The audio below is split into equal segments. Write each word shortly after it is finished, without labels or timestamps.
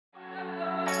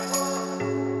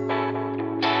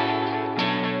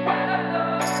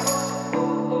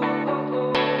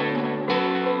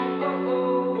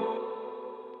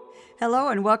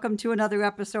and welcome to another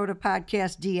episode of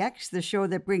PodcastDX, the show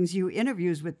that brings you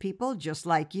interviews with people just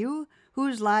like you,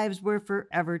 whose lives were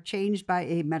forever changed by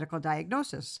a medical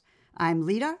diagnosis. I'm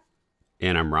Lita.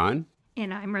 And I'm Ron.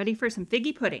 And I'm ready for some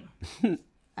figgy pudding.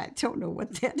 I don't know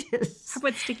what that is. How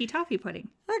about sticky toffee pudding?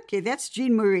 Okay, that's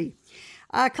Jean Marie.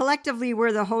 Collectively,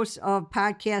 we're the hosts of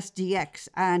PodcastDX.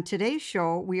 On today's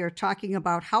show, we are talking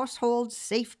about household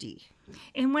safety.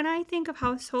 And when I think of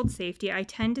household safety, I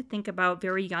tend to think about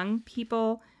very young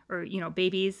people or,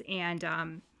 babies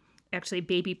and actually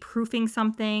baby proofing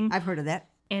something. I've heard of that.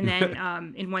 And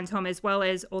then in one's home, as well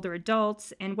as older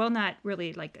adults, and not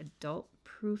really like adult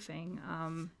proofing,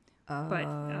 but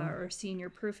or senior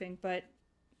proofing, but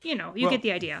you get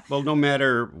the idea. Well, no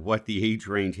matter what the age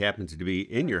range happens to be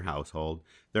in your household,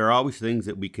 there are always things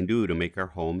that we can do to make our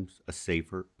homes a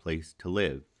safer place to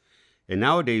live. And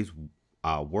nowadays,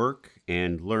 work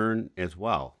and learn as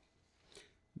well.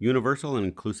 Universal and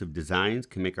inclusive designs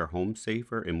can make our homes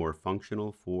safer and more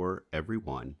functional for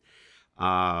everyone.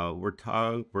 We're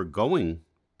going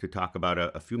to talk about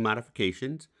a few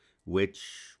modifications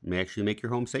which may actually make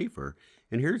your home safer.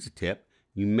 And here's a tip.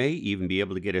 You may even be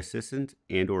able to get assistance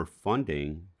and or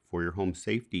funding for your home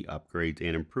safety upgrades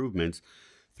and improvements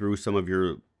through some of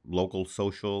your local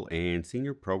social and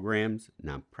senior programs,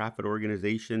 nonprofit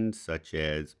organizations such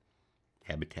as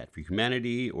Habitat for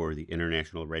Humanity or the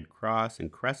International Red Cross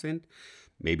and Crescent,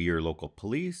 maybe your local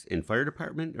police and fire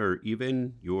department, or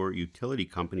even your utility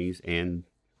companies and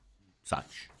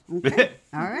such. Okay.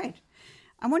 All right.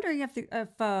 I'm wondering if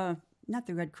not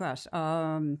the Red Cross,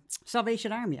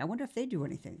 Salvation Army. I wonder if they do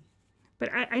anything. But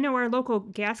I know our local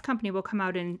gas company will come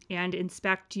out and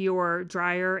inspect your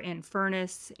dryer and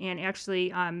furnace. And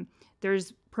actually,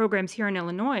 there's programs here in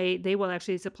Illinois. They will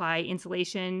actually supply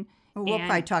insulation. Well, we'll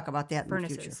probably talk about that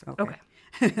furnaces. In the future.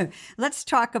 Okay. Let's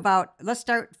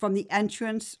start from the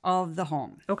entrance of the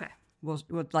home. Okay. We'll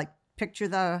picture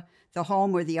the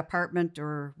home or the apartment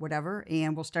or whatever,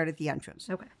 and we'll start at the entrance.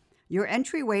 Okay. Your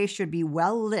entryway should be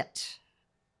well lit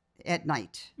at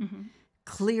night,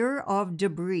 clear of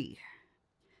debris.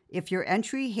 If your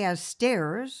entry has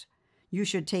stairs, you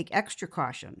should take extra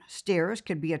caution. Stairs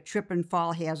could be a trip and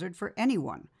fall hazard for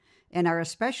anyone and are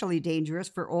especially dangerous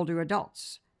for older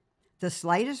adults. The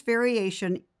slightest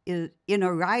variation in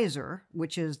a riser,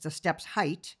 which is the step's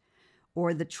height,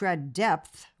 or the tread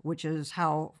depth, which is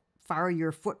how far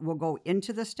your foot will go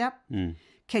into the step,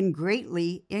 can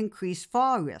greatly increase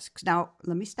fall risks. Now,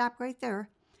 let me stop right there.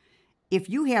 If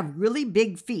you have really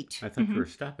big feet... I thought you were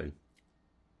stopping.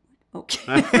 Okay.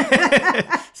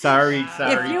 Sorry.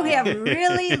 If you have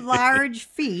really large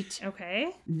feet,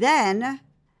 okay, then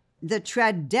the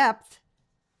tread depth,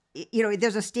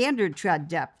 there's a standard tread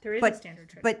depth. There is a standard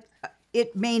tread depth. But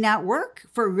it may not work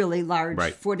for really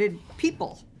large-footed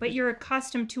people. But you're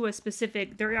accustomed to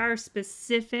there are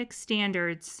specific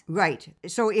standards. Right.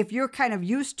 So if you're kind of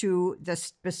used to the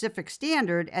specific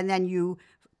standard and then you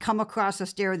come across a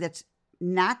stair that's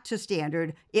not to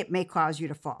standard, it may cause you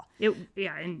to fall.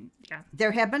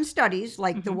 There have been studies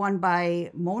like the one by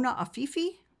Mona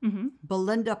Afifi,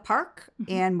 Belinda Park,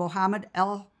 and Mohammed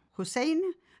El Hussein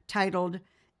titled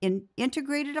An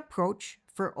Integrated Approach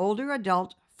for Older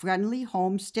Adult Friendly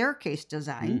Home Staircase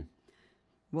Design.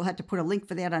 We'll have to put a link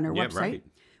for that on our website, right,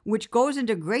 which goes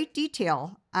into great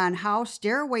detail on how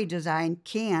stairway design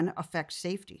can affect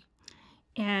safety.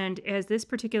 And as this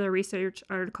particular research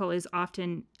article is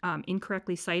often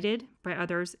incorrectly cited by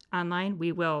others online,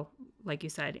 we will, like you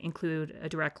said, include a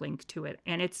direct link to it.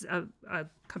 And it's a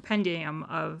compendium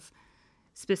of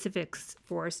specifics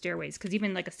for stairways, because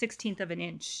even like a 1/16 of an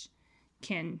inch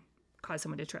can cause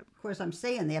someone to trip. Of course, I'm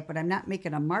saying that, but I'm not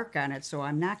making a mark on it, so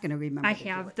I'm not going to remember. I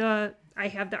have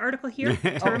the article here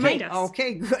to remind us.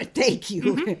 Okay, good. Thank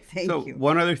you. Thank you.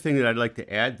 One other thing that I'd like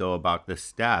to add, though, about the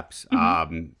steps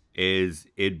is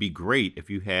it'd be great if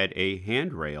you had a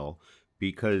handrail,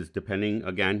 because depending,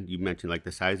 again, you mentioned like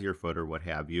the size of your foot or what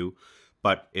have you,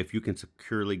 but if you can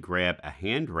securely grab a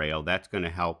handrail, that's going to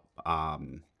help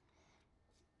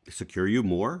secure you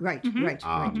more. Right.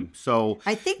 So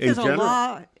I think there's a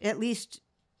law, at least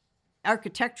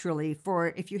architecturally, for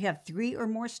if you have 3 or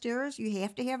more stairs, you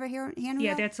have to have a handrail.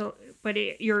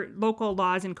 Yeah, your local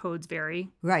laws and codes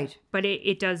vary. Right. But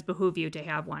it does behoove you to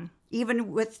have one.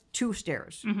 Even with 2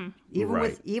 stairs.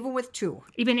 Even with 2.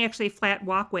 Even actually flat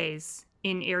walkways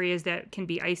in areas that can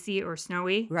be icy or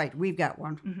snowy. Right. We've got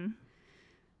one.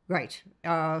 Right.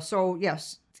 So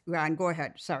yes. Ron, go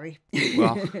ahead. Sorry.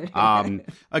 Well,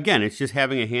 again, it's just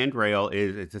having a handrail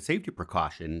it's a safety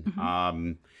precaution.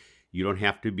 You don't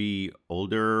have to be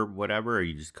older, whatever, or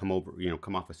you just come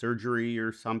off a surgery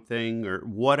or something or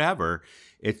whatever.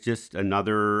 It's just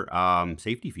another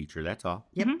safety feature. That's all.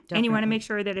 Yep, And you want to definitely. make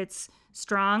sure that it's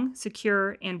strong,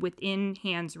 secure, and within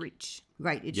hand's reach.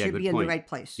 Right. It Yeah, should good be in point. the right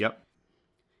place. Yep.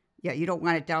 Yeah, you don't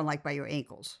want it down like by your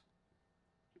ankles.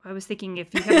 I was thinking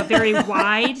if you have a very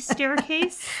wide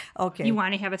staircase, Okay. you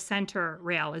want to have a center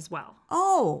rail as well.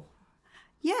 Oh,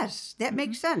 yes, that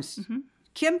makes sense.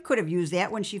 Kim could have used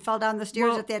that when she fell down the stairs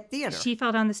Well, at that theater. She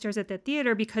fell down the stairs at that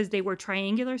theater because they were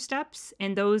triangular steps,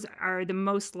 and those are the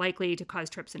most likely to cause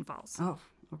trips and falls. Oh,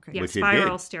 okay. Yeah, Which it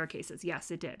spiral did. staircases. Yes,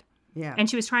 it did. Yeah. And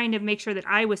she was trying to make sure that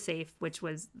I was safe, which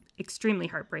was extremely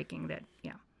heartbreaking.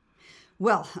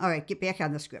 Well, all right, get back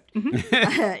on the script.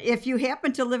 If you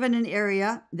happen to live in an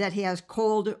area that has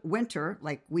cold winter,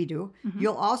 like we do,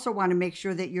 you'll also want to make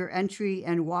sure that your entry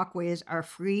and walkways are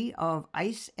free of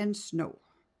ice and snow.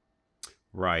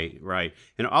 Right.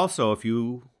 And also, if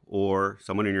you or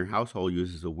someone in your household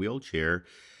uses a wheelchair,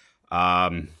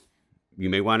 you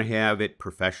may want to have it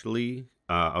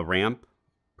a ramp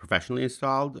professionally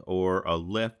installed or a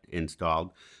lift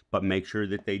installed, but make sure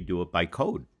that they do it by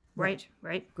code. Right.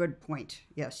 Good point.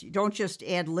 Yes, you don't just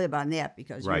ad lib on that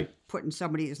because you're Right. putting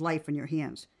somebody's life in your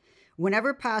hands.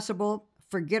 Whenever possible,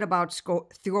 forget about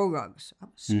throw rugs.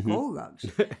 Rugs.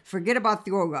 Forget about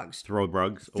throw rugs. Throw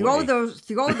rugs Throw away. those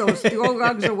throw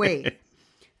rugs away.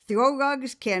 Throw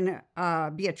rugs can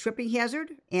be a tripping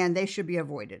hazard, and they should be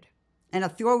avoided. And a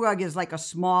throw rug is like a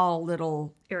small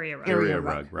little Area rug. Area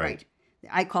rug, right.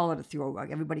 I call it a throw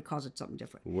rug. Everybody calls it something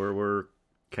different. We're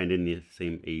kind of in the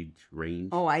same age range.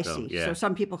 Oh, I so, see. Yeah. So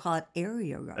some people call it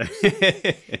area rugs.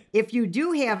 If you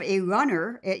do have a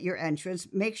runner at your entrance,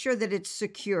 make sure that it's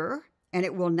secure and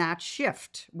it will not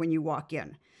shift when you walk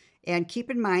in. And keep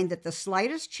in mind that the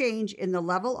slightest change in the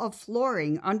level of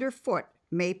flooring underfoot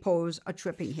may pose a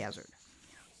tripping hazard.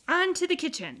 On to the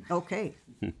kitchen. Okay.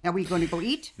 Are we going to go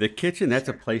eat? The kitchen, that's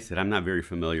a place that I'm not very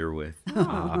familiar with.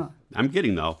 I'm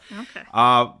getting though. Okay.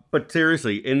 But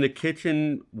seriously, in the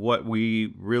kitchen, what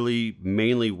we really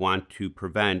mainly want to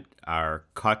prevent are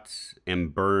cuts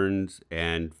and burns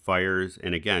and fires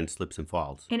and, again, slips and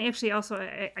falls. And actually also,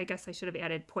 I guess I should have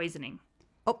added poisoning.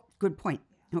 Oh, good point.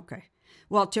 Okay.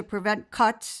 Well, to prevent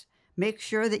cuts, make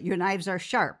sure that your knives are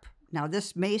sharp. Now,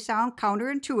 this may sound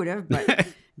counterintuitive, but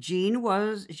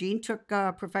Jean took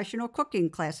professional cooking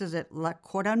classes at Le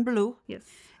Cordon Bleu. Yes.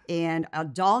 And a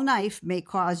dull knife may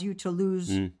cause you to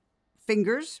lose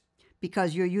fingers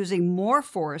because you're using more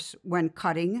force when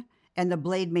cutting, and the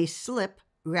blade may slip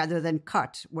rather than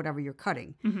cut whatever you're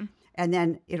cutting. And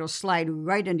then it'll slide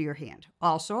right into your hand.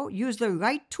 Also, use the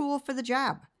right tool for the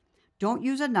job. Don't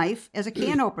use a knife as a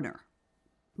can opener.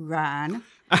 Ron.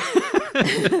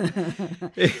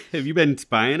 Have you been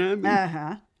spying on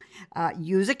me?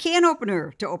 Use a can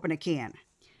opener to open a can.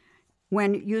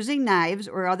 When using knives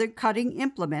or other cutting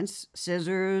implements,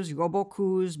 scissors,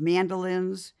 robocoos,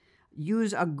 mandolins,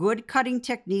 use a good cutting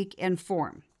technique and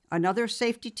form. Another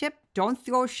safety tip, don't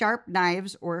throw sharp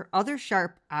knives or other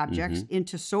sharp objects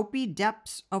into soapy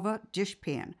depths of a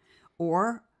dishpan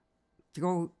or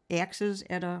throw axes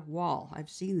at a wall. I've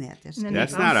seen that. And then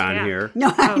That's they not bounce on back. here.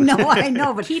 No, I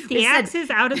know, but Keep the axes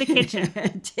out of the kitchen.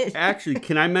 Actually,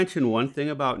 can I mention one thing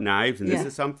about knives? And this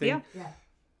is something. Yeah.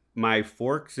 My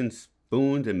forks and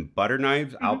spoons and butter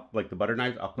knives, I'll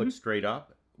put straight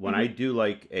up. When I do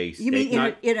like a steak You mean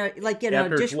knife, in a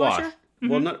after it's dishwasher?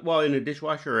 washed. Well, in a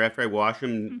dishwasher or after I wash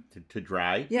them to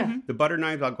dry. Yeah. The butter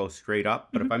knives, I'll go straight up.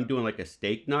 But if I'm doing like a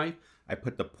steak knife, I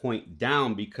put the point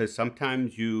down because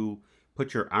sometimes you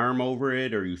put your arm over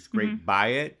it or you scrape by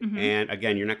it. And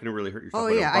again, you're not going to really hurt yourself Oh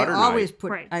with yeah, a butter I always knife.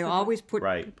 put Right. I always put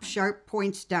Right. sharp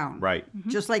points down. Right.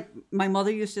 Just like my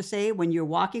mother used to say, when you're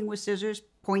walking with scissors,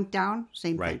 point down,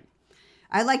 same Right. thing.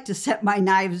 I like to set my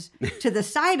knives to the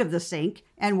side of the sink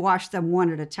and wash them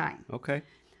one at a time. Okay.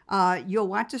 You'll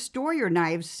want to store your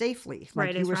knives safely, like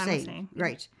Right, you as were Ron was saying. saying.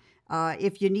 Right.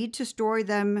 If you need to store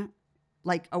them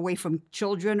like away from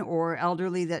children or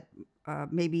elderly that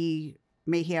maybe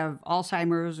may have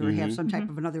Alzheimer's or have some type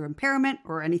of another impairment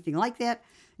or anything like that,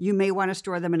 you may want to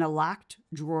store them in a locked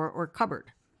drawer or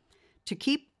cupboard. To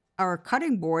keep our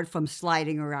cutting board from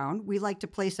sliding around, we like to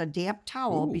place a damp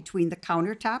towel between the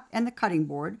countertop and the cutting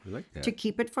board I like that. to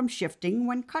keep it from shifting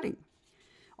when cutting.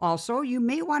 Also, you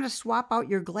may want to swap out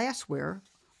your glassware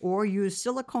or use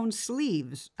silicone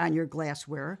sleeves on your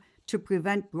glassware to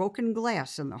prevent broken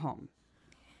glass in the home.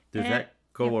 Does that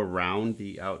go around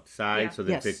the outside Yeah. so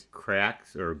that if Yes. it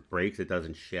cracks or breaks, it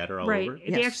doesn't shatter all Right. over?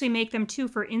 They Yes. actually make them too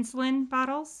for insulin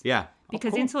bottles. Yeah.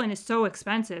 Because cool. insulin is so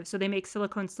expensive, so they make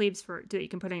silicone sleeves that you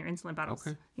can put on your insulin bottles.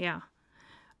 Okay. Yeah.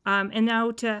 And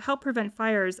now to help prevent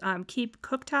fires, keep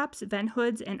cooktops, vent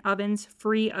hoods, and ovens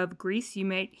free of grease. You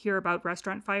might hear about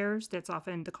restaurant fires. That's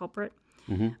often the culprit.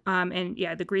 And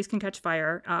yeah, the grease can catch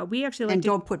fire. We actually like and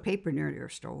don't put paper near your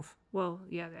stove. Well,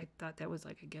 yeah, I thought that was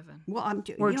like a given. Well,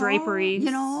 or drapery.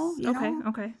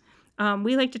 Okay.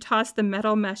 We like to toss the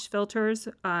metal mesh filters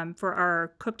for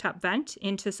our cooktop vent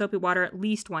into soapy water at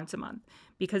least once a month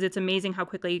because it's amazing how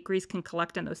quickly grease can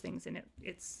collect on those things, and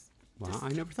it's. Wow, I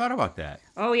never thought about that.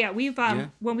 Oh yeah, we've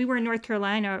when we were in North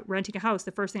Carolina renting a house,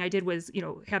 the first thing I did was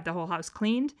have the whole house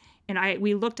cleaned, and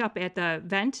we looked up at the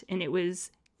vent, and it was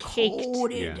caked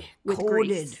with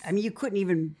grease. I mean, you couldn't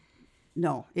even.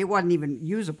 No, it wasn't even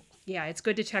usable. Yeah, it's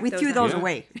good to check. We those threw those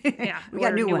away. Yeah, we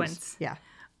got new ones. Yeah.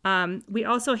 We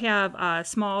also have a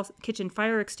small kitchen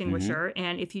fire extinguisher,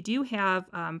 and if you do have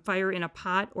fire in a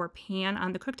pot or pan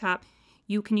on the cooktop,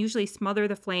 you can usually smother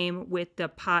the flame with the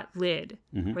pot lid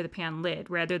or the pan lid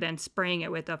rather than spraying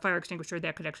it with a fire extinguisher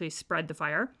that could actually spread the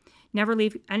fire. Never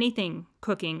leave anything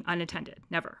cooking unattended.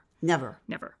 Never.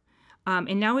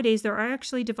 And nowadays, there are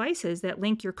actually devices that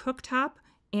link your cooktop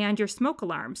and your smoke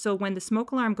alarm. So when the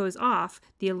smoke alarm goes off,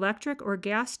 the electric or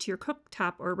gas to your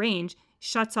cooktop or range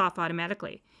shuts off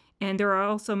automatically. And there are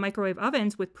also microwave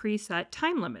ovens with preset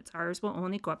time limits. Ours will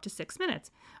only go up to 6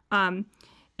 minutes.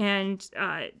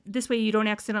 This way you don't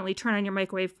accidentally turn on your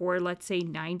microwave for, let's say,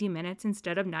 90 minutes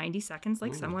instead of 90 seconds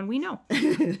like someone we know.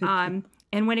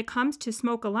 And when it comes to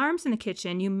smoke alarms in the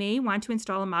kitchen, you may want to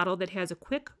install a model that has a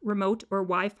quick remote or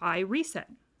Wi-Fi reset.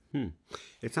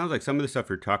 It sounds like some of the stuff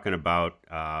you're talking about,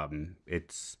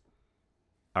 it's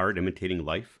art imitating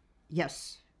life.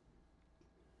 Yes.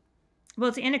 Well,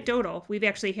 it's anecdotal. We've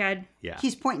actually had... Yeah.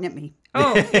 He's pointing at me.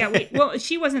 Oh, yeah. Well,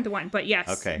 she wasn't the one, but yes.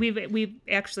 Okay. We've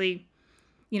actually,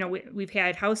 we've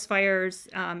had house fires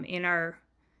in our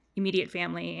immediate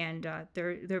family, and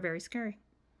they're very scary.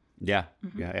 Yeah.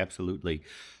 Yeah, absolutely.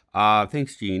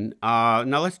 Thanks, Jean.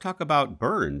 Now let's talk about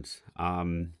burns.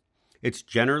 It's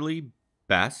generally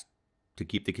best to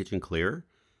keep the kitchen clear.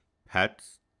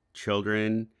 Pets,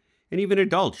 children, and even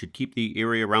adults should keep the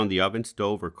area around the oven,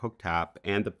 stove, or cooktop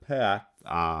and the path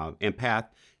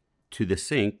to the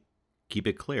sink. Keep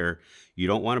it clear. You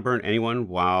don't want to burn anyone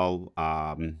while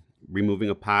removing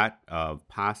a pot of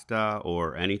pasta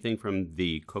or anything from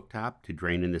the cooktop to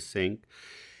drain in the sink.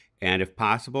 And if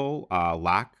possible,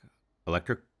 lock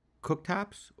electric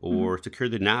cooktops or secure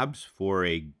the knobs for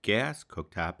a gas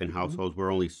cooktop in households where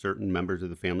only certain members of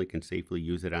the family can safely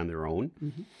use it on their own.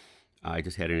 I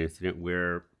just had an incident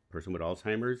where a person with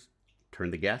Alzheimer's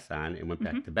turned the gas on and went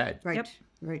back to bed. Right.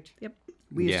 Yep.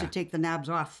 We used to take the knobs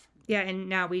off. Yeah, and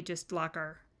now we just lock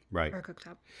our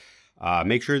cooktop.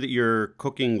 Make sure that you're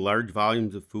cooking large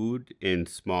volumes of food in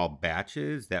small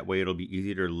batches. That way it'll be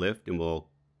easier to lift and will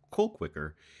cool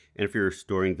quicker. And if you're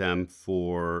storing them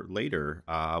for later,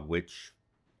 which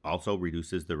also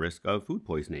reduces the risk of food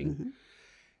poisoning.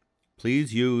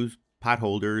 Please use pot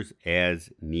holders as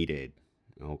needed.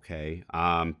 Okay.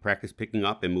 Practice picking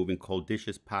up and moving cold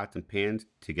dishes, pots, and pans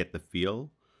to get the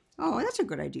feel. Oh, that's a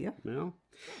good idea.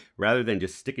 Rather than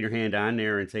just sticking your hand on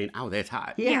there and saying, "Oh, that's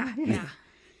hot." Yeah.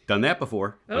 Done that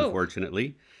before,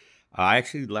 unfortunately. I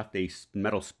actually left a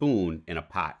metal spoon in a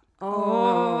pot.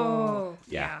 Oh.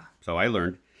 Yeah. So I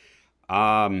learned.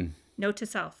 Note to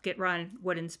self, get Ron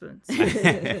wooden spoons.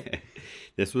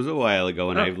 This was a while ago,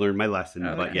 and I've learned my lesson,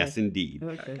 but yes, indeed.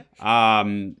 Okay.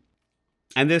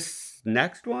 And this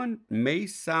next one may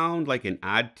sound like an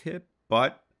odd tip,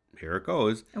 but here it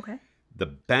goes. Okay. The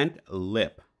bent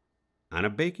lip on a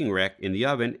baking rack in the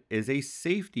oven is a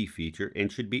safety feature and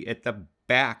should be at the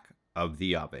back of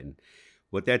the oven.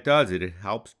 What that does is it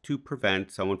helps to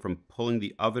prevent someone from pulling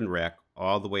the oven rack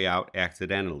all the way out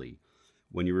accidentally.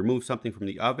 When you remove something from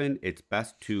the oven, it's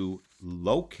best to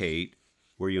locate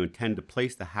where you intend to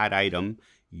place the hot item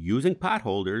using pot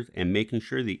holders and making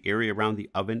sure the area around the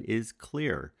oven is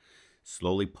clear.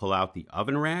 Slowly pull out the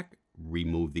oven rack,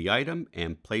 remove the item,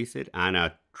 and place it on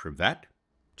a trivet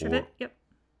or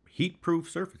heat-proof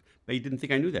surface. But you didn't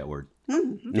think I knew that word.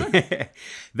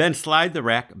 Then slide the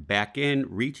rack back in,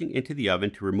 reaching into the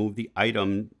oven to remove the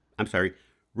item.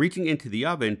 Reaching into the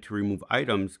oven to remove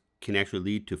items can actually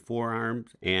lead to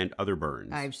forearms and other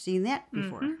burns. I've seen that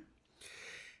before.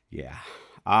 Yeah.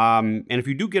 And if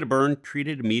you do get a burn, treat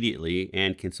it immediately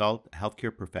and consult a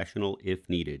healthcare professional if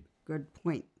needed. Good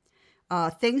point.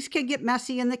 Things can get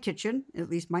messy in the kitchen, at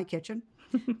least my kitchen.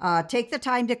 Take the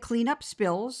time to clean up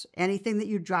spills, anything that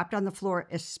you dropped on the floor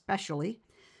especially.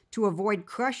 To avoid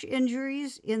crush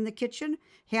injuries in the kitchen,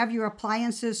 have your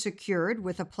appliances secured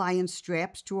with appliance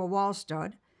straps to a wall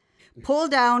stud. Pull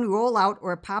down, roll out,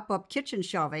 or pop up kitchen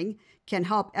shelving can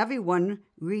help everyone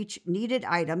reach needed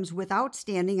items without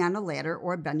standing on a ladder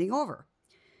or bending over.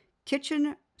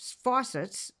 Kitchen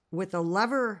faucets with a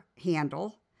lever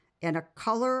handle and a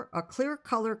clear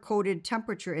color-coded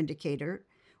temperature indicator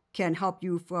can help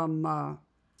you from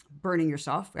burning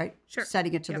yourself, right? Sure.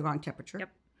 Setting it to the wrong temperature. Yep.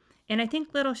 And I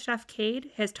think little Chef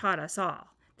Cade has taught us all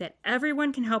that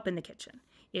everyone can help in the kitchen.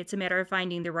 It's a matter of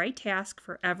finding the right task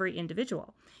for every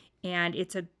individual. And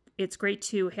it's great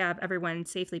to have everyone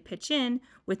safely pitch in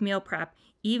with meal prep,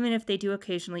 even if they do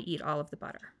occasionally eat all of the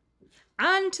butter.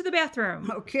 On to the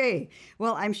bathroom. Okay.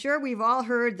 Well, I'm sure we've all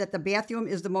heard that the bathroom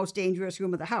is the most dangerous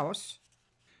room of the house.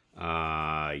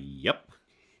 Yep.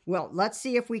 Well, let's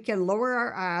see if we can lower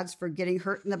our odds for getting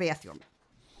hurt in the bathroom.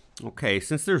 Okay,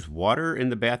 since there's water in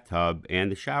the bathtub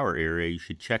and the shower area, you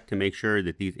should check to make sure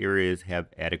that these areas have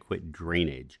adequate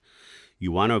drainage.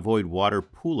 You want to avoid water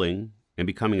pooling and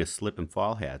becoming a slip and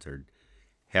fall hazard.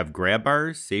 Have grab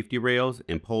bars, safety rails,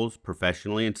 and poles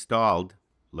professionally installed,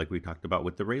 like we talked about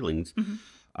with the railings,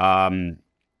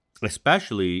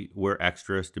 especially where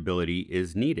extra stability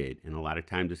is needed. And a lot of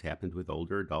times this happens with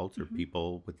older adults or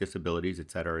people with disabilities,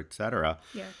 et cetera, et cetera.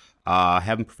 Yeah.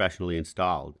 Have them professionally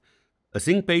installed. A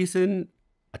sink basin,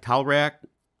 a towel rack,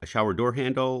 a shower door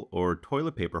handle, or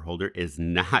toilet paper holder is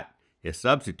not a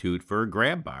substitute for a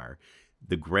grab bar.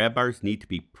 The grab bars need to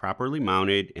be properly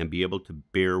mounted and be able to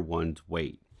bear one's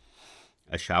weight.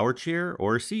 A shower chair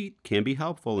or a seat can be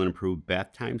helpful and improve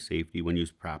bath time safety when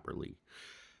used properly.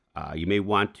 You may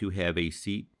want to have a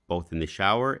seat both in the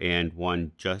shower and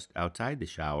one just outside the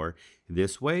shower.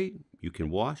 This way, you can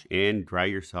wash and dry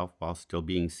yourself while still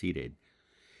being seated.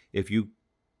 If you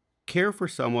care for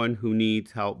someone who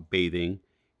needs help bathing,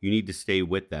 you need to stay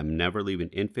with them. Never leave an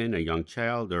infant, a young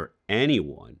child, or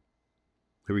anyone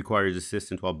who requires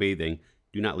assistance while bathing.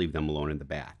 Do not leave them alone in the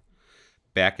bath.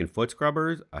 Back and foot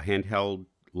scrubbers, a handheld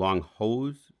long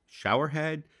hose, shower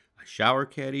head, a shower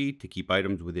caddy to keep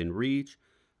items within reach,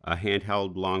 a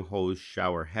handheld long hose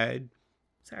shower head.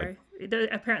 Sorry.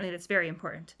 Apparently that's very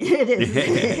important. It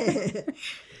is.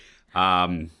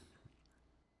 I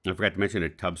forgot to mention a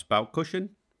tub spout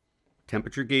cushion.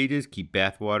 Temperature gauges keep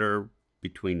bath water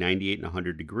between 98 and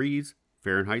 100 degrees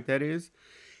Fahrenheit, that is.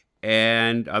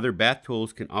 And other bath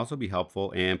tools can also be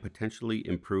helpful and potentially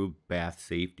improve bath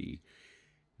safety.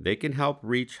 They can help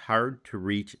reach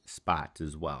hard-to-reach spots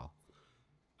as well.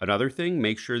 Another thing,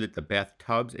 make sure that the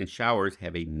bathtubs and showers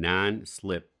have a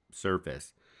non-slip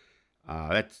surface.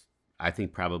 That's, I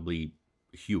think, probably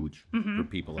huge for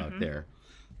people out there.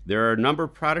 There are a number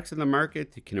of products in the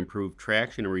market that can improve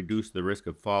traction and reduce the risk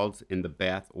of falls in the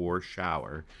bath or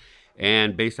shower.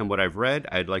 And based on what I've read,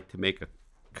 I'd like to make a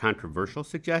controversial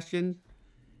suggestion.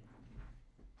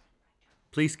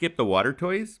 Please skip the water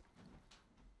toys.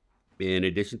 In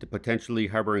addition to potentially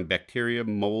harboring bacteria,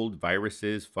 mold,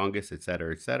 viruses, fungus,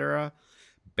 etc.,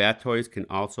 bath toys can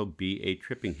also be a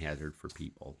tripping hazard for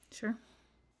people. Sure.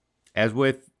 As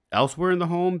with elsewhere in the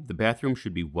home, the bathroom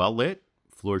should be well lit.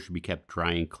 Floors should be kept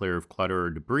dry and clear of clutter or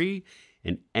debris,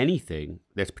 and anything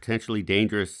that's potentially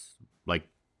dangerous, like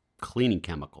cleaning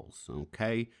chemicals,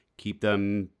 okay? Keep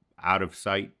them out of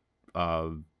sight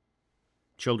of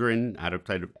children, out of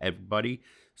sight of everybody,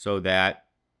 so that,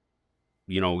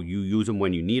 you know, you use them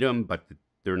when you need them, but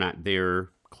they're not there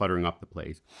cluttering up the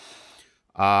place.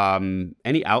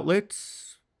 Any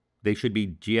outlets, they should be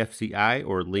GFCI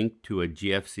or linked to a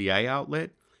GFCI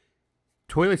outlet.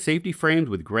 Toilet safety frames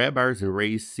with grab bars and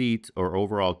raised seats or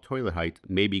overall toilet height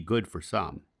may be good for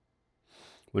some.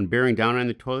 When bearing down on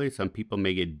the toilet, some people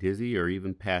may get dizzy or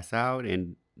even pass out,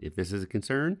 and if this is a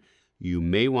concern, you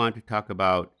may want to talk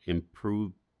about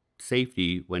improved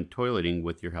safety when toileting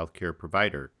with your healthcare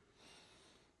provider.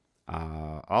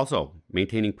 Also,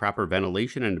 maintaining proper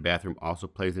ventilation in the bathroom also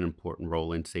plays an important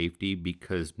role in safety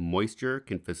because moisture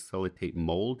can facilitate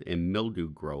mold and mildew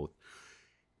growth,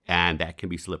 and that can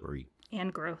be slippery.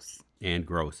 And gross. And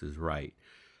gross is right.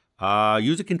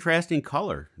 Use a contrasting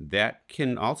color. That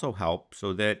can also help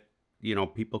so that, you know,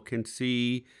 people can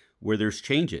see where there's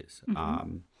changes.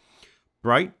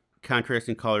 Bright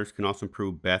contrasting colors can also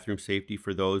improve bathroom safety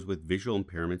for those with visual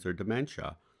impairments or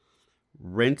dementia.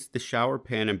 Rinse the shower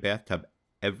pan and bathtub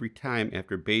every time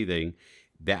after bathing.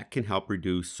 That can help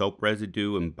reduce soap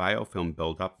residue and biofilm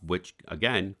buildup, which,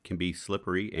 again, can be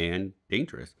slippery and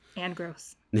dangerous. And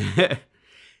gross.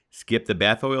 Skip the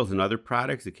bath oils and other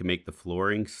products that can make the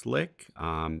flooring slick.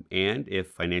 And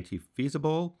if financially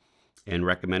feasible and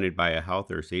recommended by a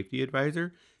health or safety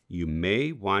advisor, you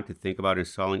may want to think about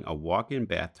installing a walk-in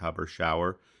bathtub or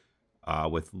shower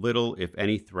with little, if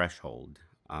any, threshold.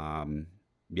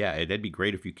 Yeah, that'd be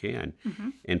great if you can.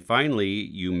 And finally,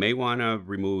 you may want to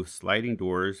remove sliding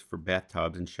doors for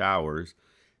bathtubs and showers,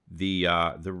 the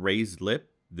raised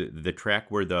lip, the track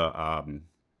where the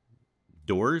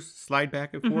doors slide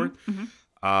back and forth.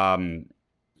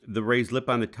 The raised lip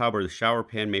on the tub or the shower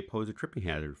pan may pose a tripping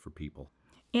hazard for people.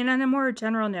 And on a more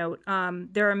general note,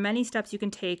 there are many steps you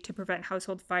can take to prevent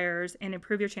household fires and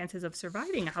improve your chances of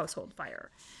surviving a household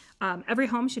fire. Every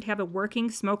home should have a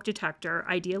working smoke detector,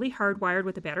 ideally hardwired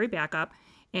with a battery backup.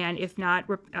 And if not,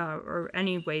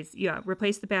 replace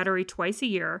the battery twice a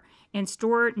year and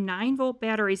store 9-volt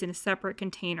batteries in a separate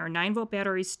container. 9-volt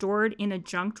batteries stored in a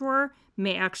junk drawer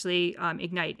may actually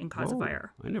ignite and cause a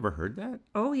fire. I never heard that.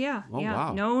 Oh, yeah. Oh, yeah.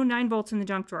 wow. No 9 volts in the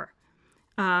junk drawer.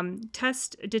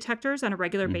 Test detectors on a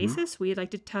regular basis. We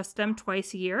like to test them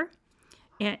twice a year.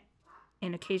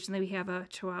 And occasionally we have a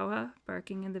chihuahua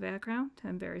barking in the background.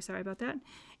 I'm very sorry about that.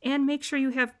 And make sure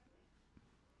you have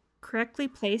correctly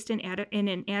placed in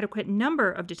an adequate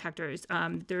number of detectors.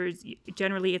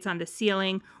 Generally it's on the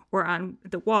ceiling or on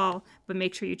the wall, but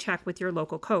make sure you check with your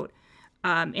local code.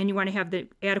 And you want to have the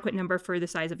adequate number for the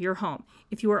size of your home.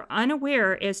 If you are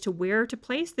unaware as to where to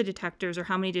place the detectors or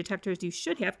how many detectors you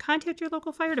should have, contact your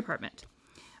local fire department.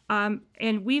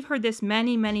 And we've heard this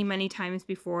many, many, many times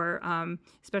before,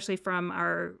 especially from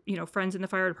our friends in the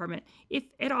fire department. If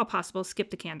at all possible, skip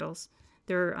the candles.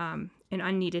 They're an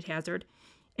unneeded hazard.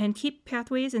 And keep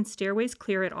pathways and stairways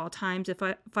clear at all times. If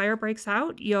a fire breaks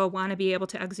out, you'll want to be able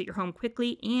to exit your home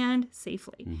quickly and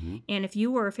safely. And if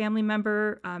you or a family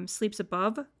member sleeps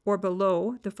above or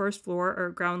below the first floor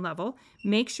or ground level,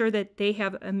 make sure that they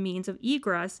have a means of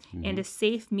egress and a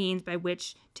safe means by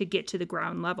which to get to the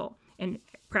ground level, and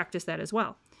practice that as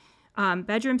well.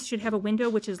 Bedrooms should have a window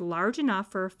which is large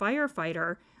enough for a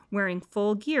firefighter wearing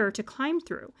full gear to climb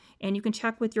through. And you can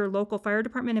check with your local fire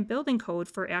department and building code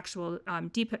for actual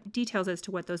details as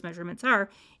to what those measurements are.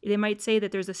 They might say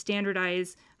that there's a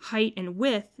standardized height and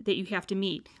width that you have to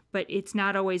meet, but it's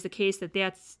not always the case that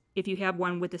that's, if you have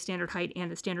one with the standard height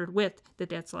and the standard width,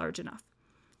 that's large enough.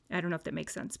 I don't know if that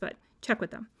makes sense, but check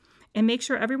with them. And make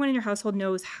sure everyone in your household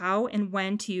knows how and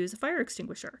when to use a fire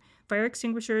extinguisher. Fire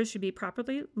extinguishers should be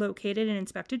properly located and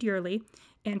inspected yearly,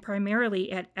 and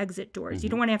primarily at exit doors. You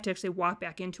don't want to have to actually walk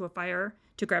back into a fire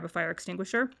to grab a fire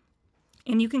extinguisher.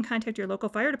 And you can contact your local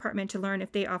fire department to learn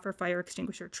if they offer fire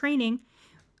extinguisher training,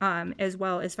 as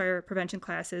well as fire prevention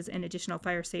classes and additional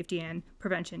fire safety and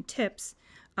prevention tips.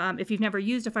 If you've never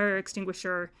used a fire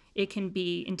extinguisher, it can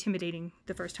be intimidating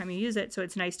the first time you use it, so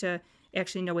it's nice to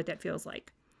actually know what that feels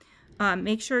like.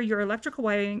 Make sure your electrical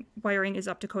wiring is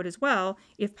up to code as well.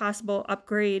 If possible,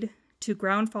 upgrade to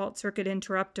ground fault circuit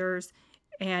interrupters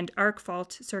and arc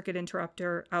fault circuit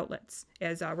interrupter outlets.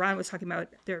 As Ron was talking about,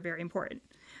 they're very important.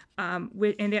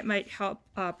 And that might help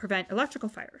prevent electrical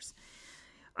fires.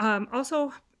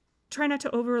 Also, try not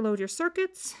to overload your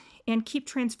circuits, and keep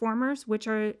transformers, which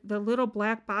are the little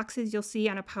black boxes you'll see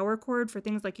on a power cord for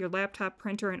things like your laptop,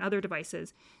 printer, and other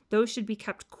devices. Those should be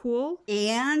kept cool.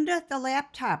 And the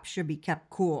laptop should be kept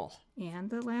cool.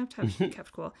 And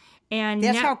And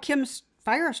that's how Kim's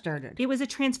fire started. It was a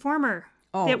transformer.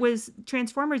 Oh.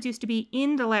 Transformers used to be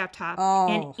in the laptop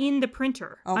and in the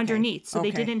printer underneath. So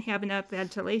they didn't have enough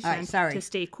ventilation to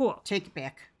stay cool. Take it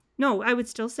back. No, I would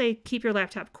still say keep your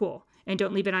laptop cool. And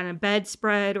don't leave it on a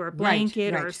bedspread or a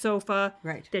blanket or a sofa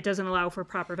that doesn't allow for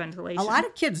proper ventilation. A lot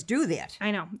of kids do that.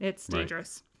 I know. It's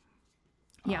dangerous.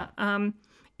 Yeah.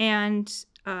 And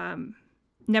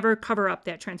never cover up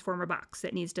that transformer box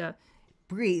that needs to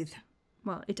breathe.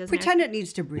 Well, it doesn't. Pretend it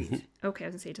needs to breathe. Okay, I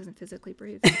was going to say it doesn't physically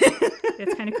breathe.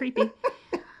 That's kind of creepy.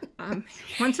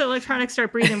 Once the electronics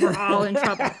start breathing, we're all in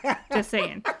trouble. Just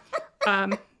saying.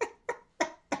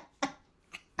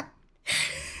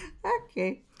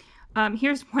 Okay.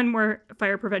 Here's one more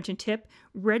fire prevention tip.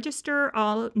 Register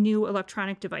all new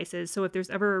electronic devices. So if there's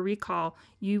ever a recall,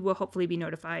 you will hopefully be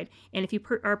notified. And if you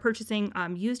are purchasing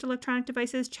used electronic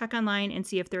devices, check online and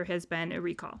see if there has been a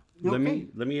recall. Okay.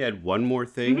 Let me add one more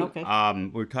thing. Mm-hmm.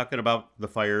 Okay. We're talking about the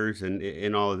fires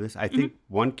and all of this. I think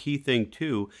one key thing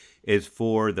too is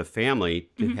for the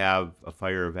family to have a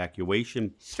fire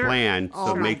evacuation plan.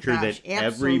 So make sure that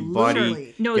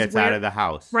everybody gets out of the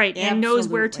house. Right. And knows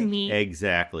where to meet.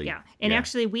 Exactly. Yeah. And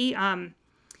actually we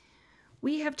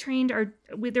have trained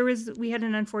we had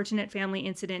an unfortunate family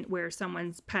incident where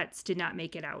someone's pets did not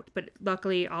make it out, but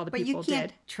luckily all the people did. But you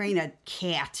can't train a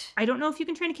cat. I don't know if you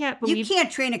can train a cat, but you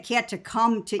can't train a cat to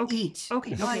come to eat.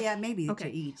 Okay. Oh yeah, maybe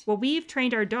to eat. Well, we've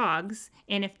trained our dogs,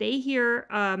 and if they hear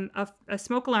a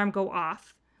smoke alarm go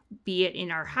off be it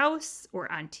in our house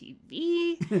or on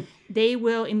TV, they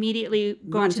will immediately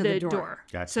go to the door.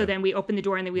 Gotcha. So then we open the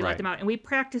door and then we let Right. them out. And we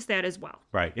practice that as well.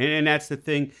 Right. And that's the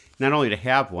thing, not only to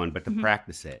have one, but to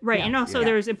practice it. Right. Yeah. And also Yeah.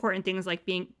 there's important things like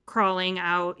crawling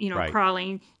out, Right.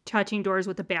 crawling, touching doors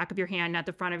with the back of your hand, not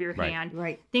the front of your Right. hand.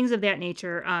 Right. Things of that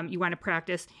nature you want to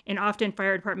practice. And often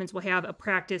fire departments will have a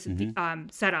practice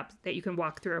setup that you can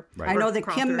walk through. Right. I or know that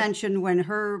crawl Kim through. mentioned when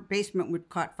her basement would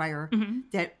caught fire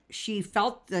that she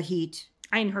felt the heat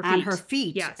On her feet. on her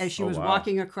feet Yes. as she Oh, was wow.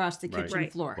 walking across the Right. kitchen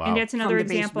Right. floor. Wow. And that's another From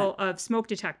the example of smoke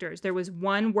detectors. There was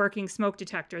one working smoke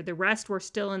detector. The rest were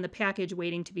still in the package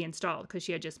waiting to be installed because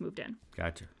she had just moved in.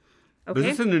 Gotcha. Okay. Was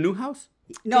this in the new house?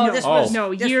 No, this was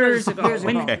No, this years was ago. years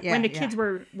When, ago. when the Yeah, kids yeah.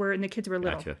 were when the kids were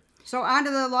little. Gotcha. So on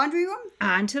to the laundry room.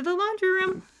 On to the laundry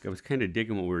room. I was kind of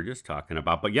digging what we were just talking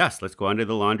about. But yes, let's go on to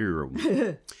the laundry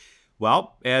room.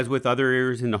 Well, as with other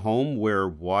areas in the home where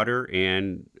water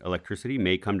and electricity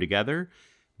may come together,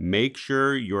 make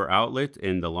sure your outlets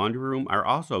in the laundry room are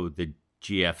also the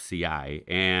GFCI.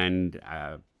 And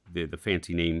the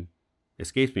fancy name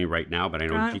escapes me right now, but I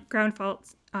know Ground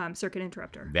fault circuit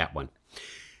interrupter. that one.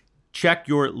 Check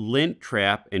your lint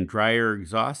trap and dryer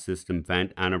exhaust system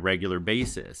vent on a regular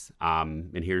basis.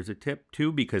 And here's a tip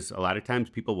too, because a lot of times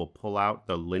people will pull out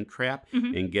the lint trap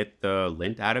and get the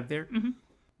lint out of there.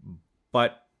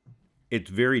 But it's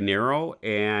very narrow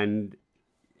and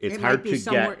it's It hard might be to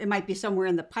somewhere. get. It might be somewhere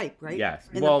in the pipe, right? Yes.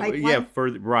 In Well, the pipeline?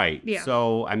 yeah, right. Yeah.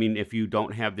 So, I mean, if you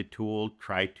don't have the tool,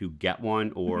 try to get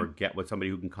one or get with somebody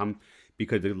who can come,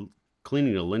 because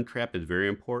cleaning the lint trap is very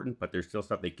important, but there's still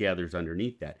stuff that gathers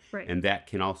underneath that. Right. And that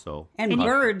can also... And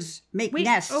birds make Wait,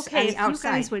 nests okay, on if the outside.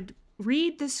 you guys would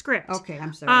read the script. Okay,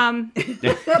 I'm sorry.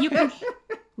 You can.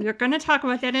 We're going to talk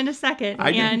about that in a second.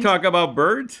 I didn't talk about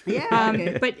birds. Yeah.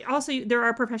 Okay. But also, there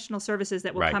are professional services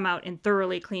that will Right. come out and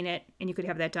thoroughly clean it, and you could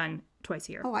have that done twice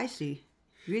a year. Oh, I see.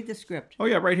 Read the script. Oh,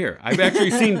 yeah, right here. I've actually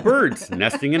seen birds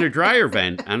nesting in a dryer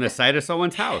vent on the side of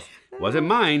someone's house. Wasn't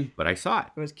mine, but I saw it.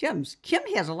 It was Kim's. Kim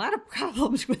has a lot of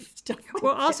problems with stuff.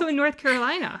 Well, also in North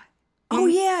Carolina. Oh,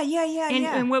 yeah.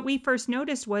 And what we first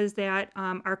noticed was that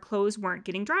our clothes weren't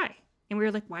getting dry. And we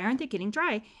were like, why aren't they getting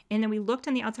dry? And then we looked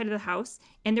on the outside of the house,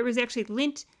 and there was actually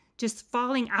lint just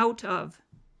falling out of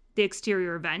the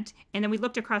exterior vent. And then we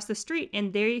looked across the street,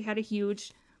 and they had a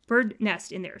huge bird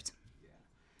nest in theirs.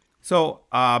 So,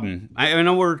 I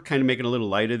know we're kind of making a little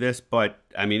light of this, but,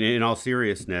 I mean, in all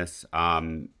seriousness,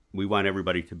 we want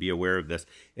everybody to be aware of this.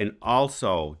 And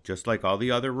also, just like all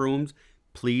the other rooms,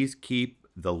 please keep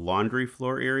the laundry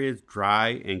floor areas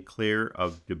dry and clear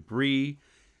of debris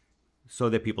so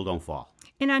that people don't fall.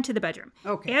 And on to the bedroom.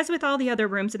 Okay. As with all the other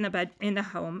rooms in the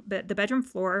home, but the bedroom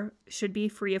floor should be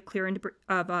free of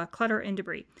clutter and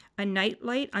debris. A night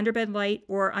light, underbed light,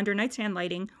 or under nightstand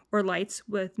lighting, or lights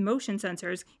with motion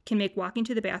sensors can make walking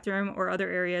to the bathroom or other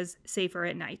areas safer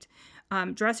at night.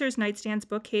 Dressers, nightstands,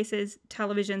 bookcases,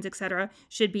 televisions, etc.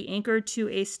 should be anchored to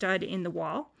a stud in the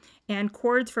wall, and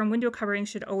cords from window coverings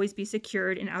should always be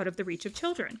secured and out of the reach of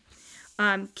children.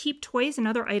 Keep toys and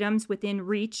other items within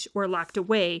reach or locked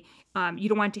away. You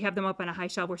don't want to have them up on a high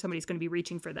shelf where somebody's going to be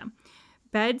reaching for them.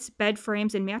 Beds, bed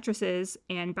frames, and mattresses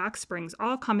and box springs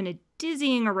all come in a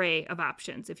dizzying array of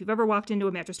options. If you've ever walked into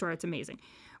a mattress store, it's amazing.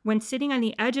 When sitting on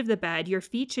the edge of the bed, your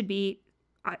feet should be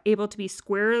able to be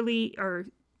squarely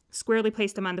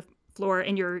place them on the floor,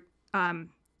 and your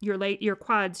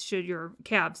quads should, your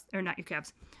calves, or not your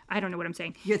calves, I don't know what I'm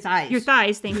saying. Your thighs. Your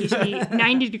thighs, thank you, should be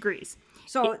 90 degrees.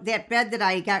 So that bed that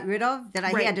I got rid of, that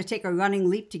I Right. had to take a running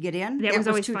leap to get in, That was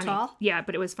always too funny. tall? Yeah,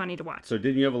 but it was funny to watch. So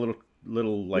didn't you have a little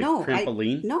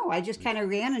trampoline? I just kind of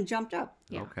ran and jumped up.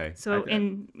 Yeah. Okay. So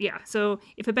so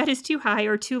if a bed is too high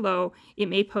or too low, it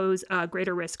may pose a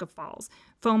greater risk of falls.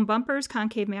 Foam bumpers,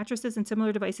 concave mattresses, and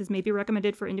similar devices may be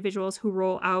recommended for individuals who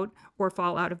roll out or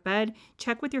fall out of bed.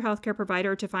 Check with your healthcare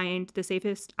provider to find the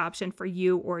safest option for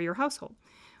you or your household,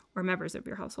 or members of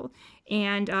your household.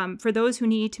 And for those who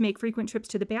need to make frequent trips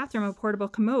to the bathroom, a portable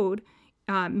commode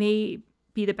may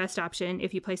be the best option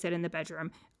if you place that in the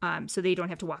bedroom, so that you don't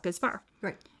have to walk as far.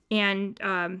 Right. And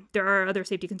there are other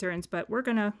safety concerns, but we're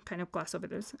going to kind of gloss over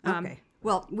this. Okay.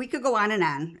 Well, we could go on and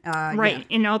on. Right.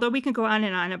 Yeah. And although we can go on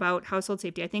and on about household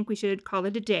safety, I think we should call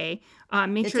it a day.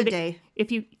 Make It's sure a that day.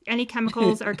 if any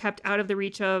chemicals are kept out of the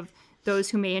reach of those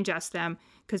who may ingest them,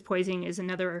 because poisoning is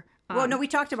another... Well, no, we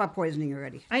talked about poisoning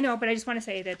already. I know, but I just want to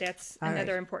say that that's All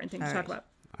another right. important thing to All talk right. about.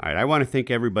 All right. I want to thank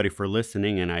everybody for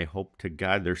listening, and I hope to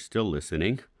God they're still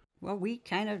listening. Well, we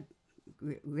kind of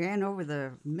ran over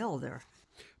the mill there.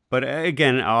 But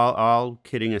again, all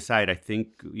kidding aside, I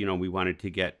think, we wanted to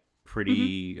get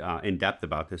pretty in depth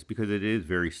about this because it is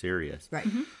very serious. Right.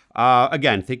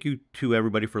 Again, thank you to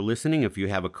everybody for listening. If you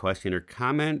have a question or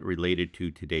comment related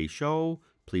to today's show,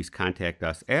 please contact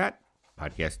us at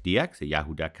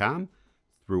PodcastDX@yahoo.com,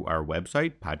 through our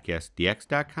website,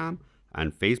 PodcastDX.com,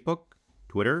 on Facebook,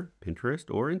 Twitter, Pinterest,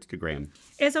 or Instagram.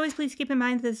 As always, please keep in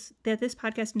mind that this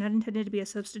podcast is not intended to be a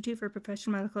substitute for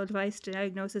professional medical advice,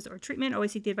 diagnosis, or treatment.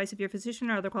 Always seek the advice of your physician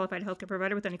or other qualified healthcare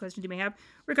provider with any questions you may have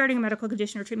regarding a medical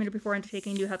condition or treatment or before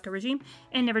undertaking a new healthcare regime.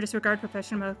 And never disregard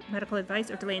professional medical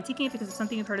advice or delay in seeking it because of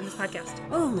something you've heard in this podcast.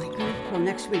 Oh, my God. Till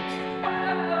next week.